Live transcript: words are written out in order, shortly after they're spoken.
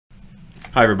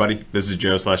Hi everybody, this is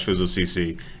Joe /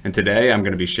 FoozleCC, and today I'm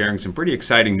going to be sharing some pretty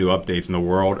exciting new updates in the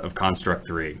world of Construct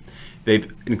 3.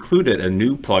 They've included a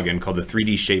new plugin called the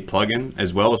 3D Shape plugin,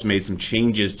 as well as made some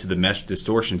changes to the Mesh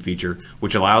Distortion feature,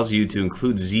 which allows you to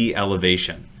include Z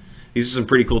elevation. These are some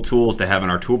pretty cool tools to have in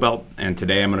our tool belt, and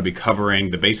today I'm going to be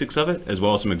covering the basics of it, as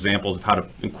well as some examples of how to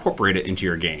incorporate it into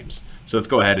your games. So let's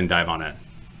go ahead and dive on it.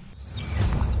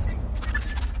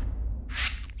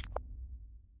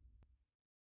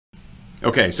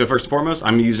 Okay, so first and foremost,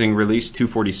 I'm using release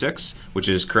 246, which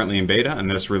is currently in beta, and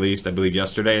this released, I believe,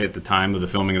 yesterday at the time of the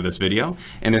filming of this video.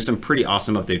 And there's some pretty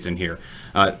awesome updates in here.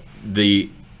 The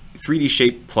 3D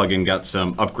Shape plugin got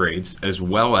some upgrades, as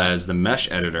well as the mesh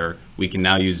editor. We can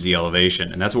now use Z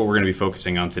elevation, and that's what we're going to be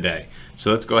focusing on today. So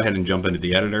let's go ahead and jump into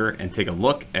the editor and take a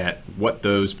look at what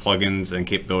those plugins and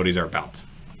capabilities are about.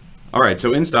 All right,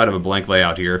 so inside of a blank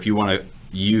layout here, if you want to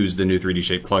use the new 3D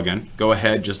Shape plugin, go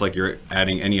ahead just like you're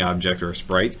adding any object or a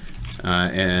sprite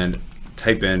and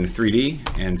type in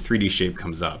 3D, and 3D Shape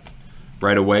comes up.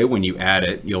 Right away when you add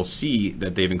it, you'll see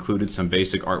that they've included some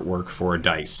basic artwork for a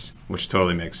dice, which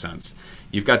totally makes sense.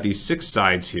 You've got these 6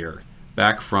 sides here: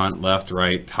 back, front, left,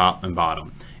 right, top, and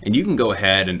bottom. And you can go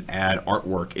ahead and add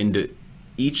artwork into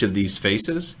each of these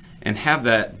faces and have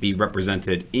that be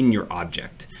represented in your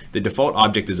object. The default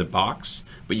object is a box,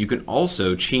 but you can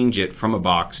also change it from a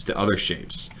box to other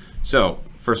shapes. So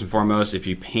first and foremost, if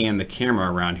you pan the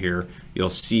camera around here, you'll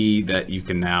see that you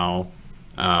can now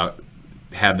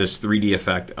have this 3D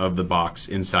effect of the box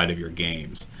inside of your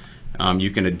games. You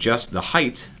can adjust the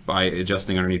height by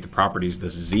adjusting underneath the properties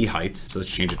this Z height. So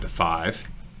let's change it to 5.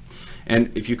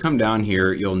 And if you come down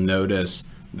here, you'll notice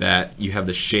that you have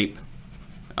the shape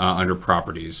under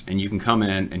properties, and you can come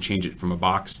in and change it from a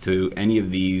box to any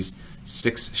of these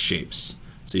 6 shapes.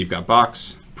 So you've got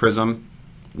box, prism,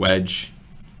 wedge,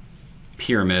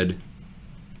 pyramid,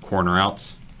 corner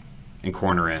out, and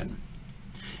corner in.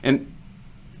 And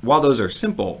while those are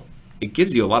simple, it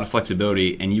gives you a lot of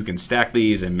flexibility, and you can stack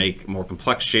these and make more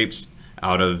complex shapes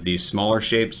out of these smaller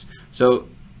shapes. So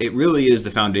it really is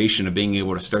the foundation of being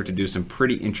able to start to do some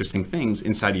pretty interesting things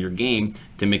inside of your game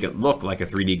to make it look like a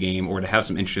 3D game, or to have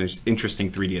some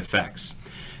interesting 3D effects.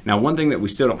 Now, one thing that we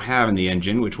still don't have in the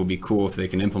engine, which will be cool if they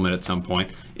can implement at some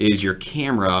point, is your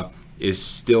camera is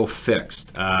still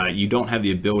fixed. You don't have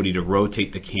the ability to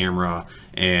rotate the camera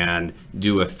and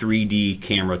do a 3D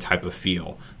camera type of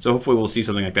feel. So hopefully we'll see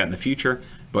something like that in the future,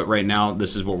 but right now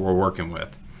this is what we're working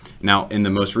with. Now, in the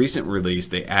most recent release,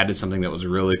 they added something that was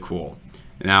really cool.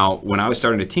 Now, when I was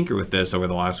starting to tinker with this over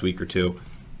the last week or two,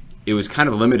 it was kind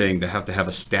of limiting to have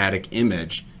a static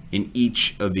image in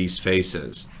each of these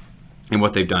faces. And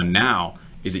what they've done now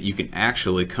is that you can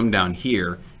actually come down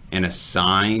here and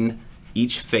assign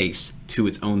each face to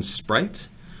its own sprite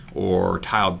or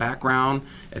tiled background,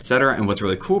 etc. And what's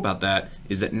really cool about that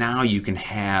is that now you can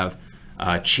have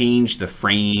change the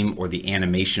frame or the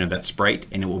animation of that sprite,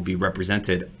 and it will be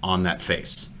represented on that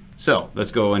face. So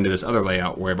let's go into this other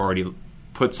layout where I've already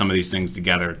put some of these things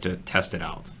together to test it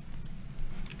out.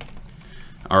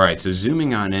 All right, so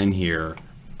zooming on in here,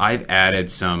 I've added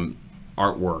some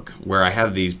artwork where I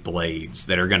have these blades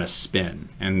that are going to spin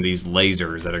and these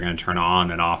lasers that are going to turn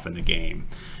on and off in the game.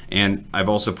 And I've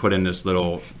also put in this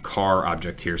little car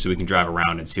object here so we can drive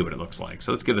around and see what it looks like.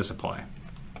 So let's give this a play.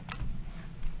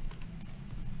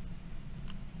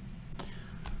 And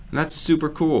that's super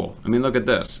cool. I mean, look at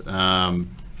this.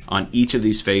 On each of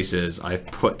these faces, I've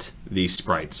put these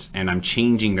sprites, and I'm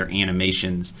changing their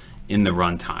animations in the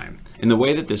runtime. And the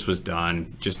way that this was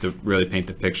done, just to really paint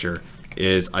the picture,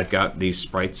 is I've got these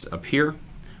sprites up here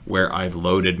where I've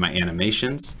loaded my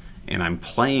animations, and I'm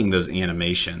playing those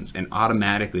animations, and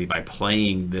automatically by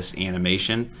playing this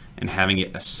animation and having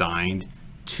it assigned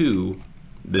to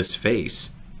this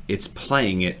face, it's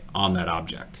playing it on that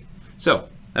object. So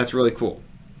that's really cool.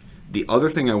 The other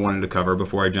thing I wanted to cover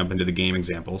before I jump into the game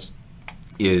examples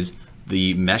is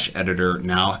the mesh editor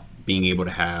now being able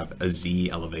to have a Z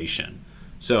elevation.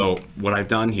 So what I've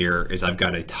done here is I've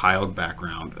got a tiled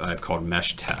background that I've called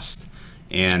mesh test,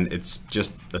 and it's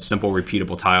just a simple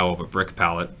repeatable tile of a brick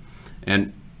palette.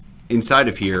 And inside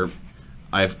of here,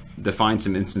 I've defined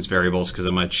some instance variables because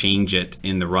I'm going to change it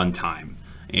in the runtime.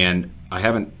 And I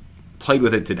haven't played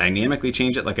with it to dynamically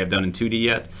change it like I've done in 2D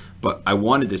yet, but I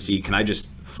wanted to see, can I just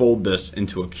fold this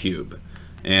into a cube?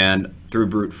 And through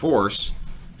brute force,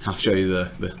 I'll show you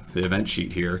the event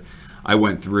sheet here, I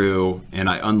went through and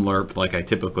I unlerped like I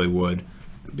typically would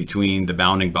between the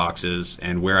bounding boxes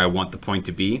and where I want the point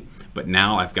to be, but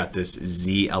now I've got this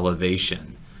Z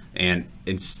elevation, and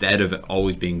instead of it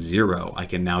always being 0, I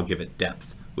can now give it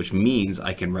depth, which means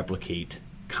I can replicate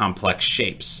complex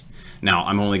shapes. Now,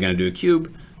 I'm only going to do a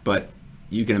cube, but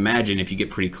you can imagine if you get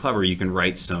pretty clever, you can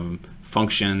write some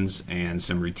functions and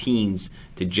some routines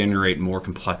to generate more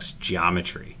complex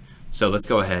geometry. So let's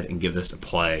go ahead and give this a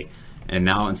play. And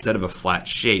now instead of a flat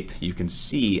shape, you can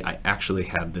see I actually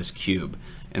have this cube.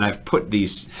 And I've put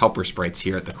these helper sprites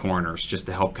here at the corners just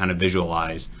to help kind of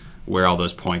visualize where all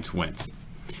those points went.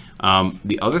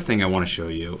 The other thing I want to show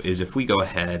you is if we go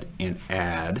ahead and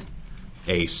add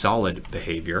a solid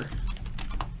behavior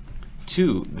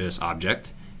to this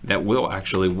object, that will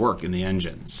actually work in the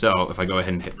engine. So if I go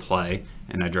ahead and hit play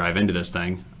and I drive into this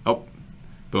thing, oh,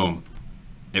 boom,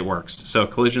 it works. So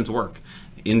collisions work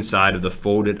inside of the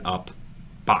folded up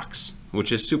box,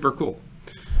 which is super cool.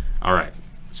 All right,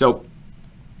 so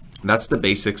that's the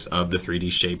basics of the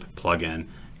 3D shape plugin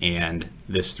and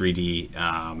this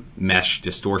 3D mesh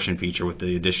distortion feature with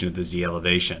the addition of the Z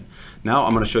elevation. Now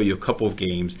I'm going to show you a couple of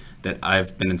games that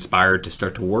I've been inspired to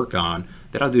start to work on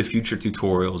that I'll do future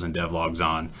tutorials and devlogs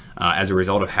on as a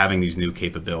result of having these new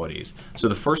capabilities. So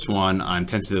the first one I'm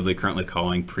tentatively currently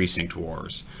calling Precinct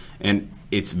Wars, and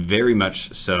it's very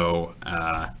much so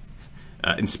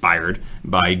inspired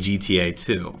by GTA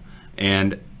 2.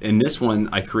 And in this one,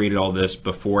 I created all this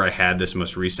before I had this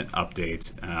most recent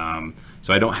update.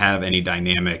 So I don't have any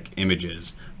dynamic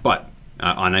images but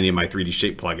on any of my 3D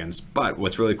shape plugins. But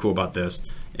what's really cool about this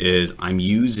is I'm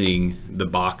using the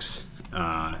box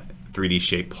 3D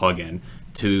shape plugin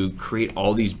to create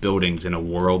all these buildings in a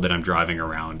world that I'm driving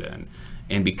around in.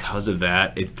 And because of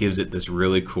that, it gives it this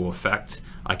really cool effect.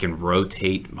 I can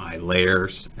rotate my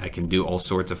layers, I can do all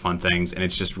sorts of fun things, and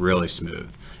it's just really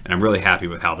smooth. And I'm really happy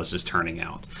with how this is turning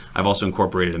out. I've also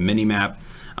incorporated a mini map,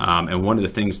 and one of the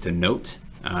things to note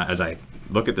as I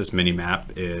look at this mini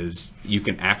map is you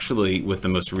can actually, with the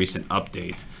most recent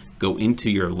update, go into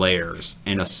your layers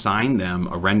and assign them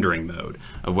a rendering mode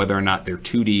of whether or not they're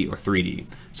 2D or 3D.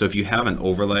 So if you have an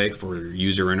overlay for your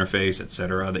user interface,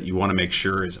 etc., that you want to make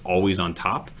sure is always on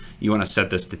top, you want to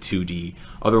set this to 2D.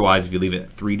 Otherwise, if you leave it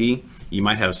at 3D, you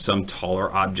might have some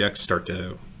taller objects start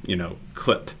to,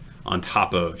 clip on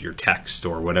top of your text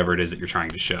or whatever it is that you're trying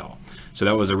to show. So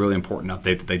that was a really important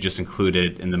update that they just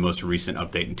included in the most recent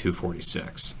update in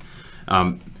 246.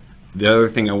 The other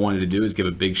thing I wanted to do is give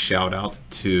a big shout out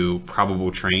to Probable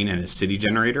Train and his city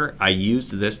generator. I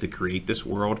used this to create this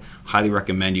world. Highly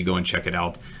recommend you go and check it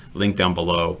out. Link down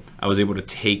below. I was able to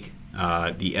take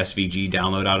the SVG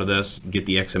download out of this, get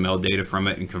the XML data from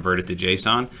it and convert it to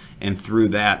JSON. And through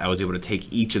that, I was able to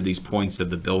take each of these points of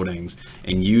the buildings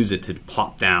and use it to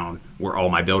plop down where all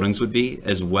my buildings would be,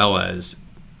 as well as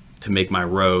to make my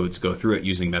roads go through it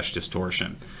using mesh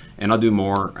distortion. And I'll do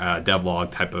more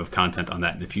devlog type of content on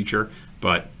that in the future,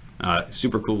 but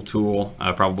super cool tool,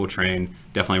 Probable Train.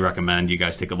 Definitely recommend you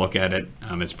guys take a look at it.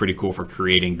 It's pretty cool for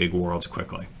creating big worlds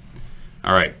quickly.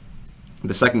 All right,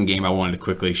 the second game I wanted to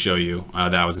quickly show you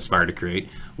that I was inspired to create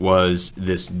was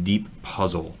this deep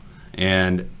puzzle.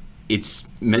 And it's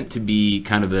meant to be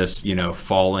kind of this,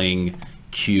 falling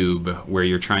cube where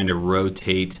you're trying to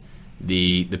rotate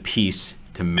the piece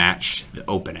to match the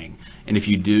opening. And if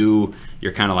you do,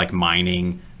 you're kind of like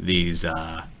mining these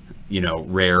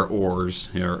rare ores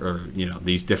or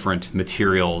these different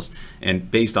materials,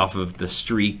 and based off of the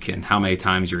streak and how many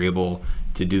times you're able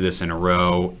to do this in a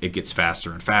row, it gets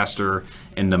faster and faster,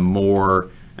 and the more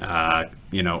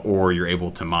ore you're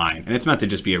able to mine. And it's meant to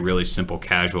just be a really simple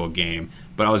casual game,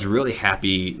 but I was really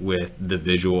happy with the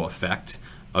visual effect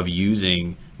of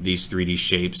using these 3D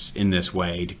shapes in this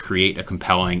way to create a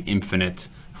compelling infinite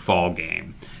fall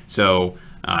game. So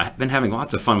I've been having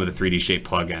lots of fun with the 3D shape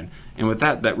plugin. And with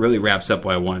that, that really wraps up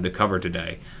what I wanted to cover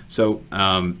today. So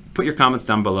put your comments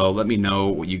down below. Let me know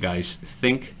what you guys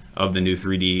think of the new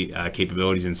 3D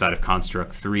capabilities inside of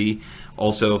Construct 3.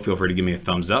 Also, feel free to give me a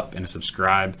thumbs up and a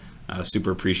subscribe.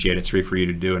 Super appreciate it. It's free for you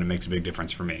to do, and it makes a big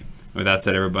difference for me. With that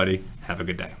said, everybody, have a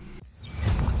good day.